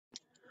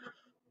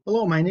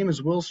Hello, my name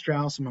is Will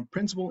Strouse. I'm a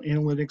principal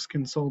analytics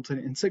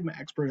consultant and Sigma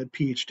expert at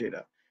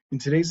phData. In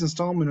today's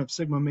installment of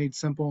Sigma Made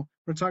Simple,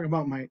 we're going to talk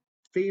about my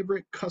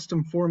favorite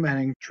custom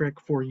formatting trick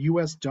for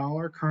US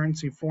dollar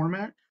currency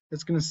format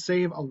that's going to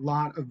save a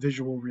lot of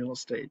visual real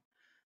estate.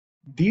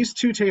 These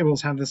two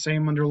tables have the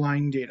same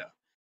underlying data.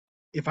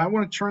 If I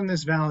want to turn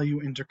this value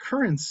into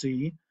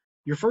currency,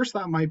 your first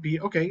thought might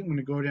be, okay, I'm going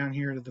to go down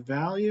here to the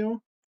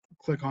value,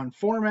 click on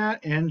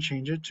format, and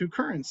change it to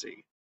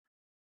currency.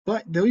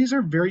 But these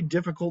are very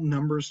difficult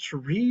numbers to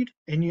read,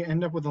 and you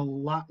end up with a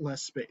lot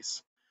less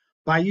space.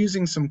 By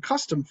using some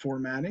custom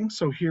formatting,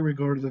 so here we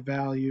go to the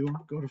value,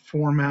 go to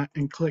format,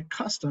 and click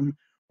custom,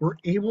 we're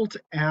able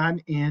to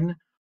add in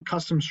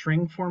custom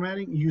string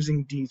formatting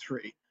using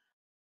D3.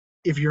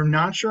 If you're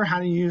not sure how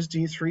to use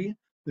D3,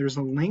 there's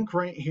a link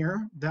right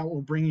here that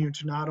will bring you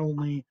to not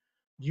only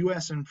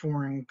US and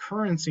foreign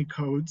currency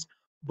codes,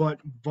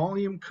 but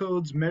volume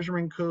codes,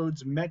 measurement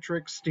codes,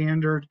 metric,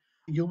 standard.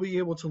 You'll be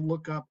able to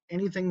look up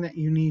anything that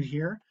you need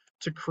here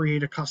to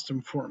create a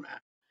custom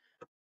format.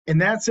 And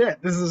that's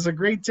it. This is a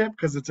great tip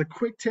because it's a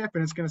quick tip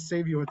and it's going to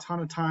save you a ton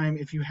of time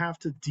if you have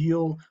to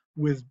deal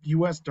with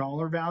US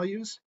dollar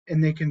values,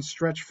 and they can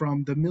stretch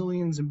from the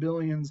millions and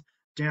billions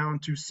down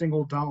to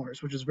single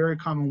dollars, which is very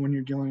common when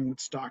you're dealing with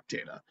stock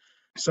data.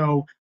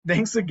 So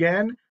thanks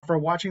again for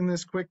watching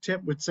this quick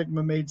tip with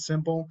Sigma Made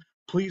Simple.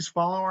 Please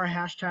follow our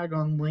hashtag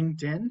on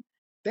LinkedIn.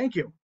 Thank you.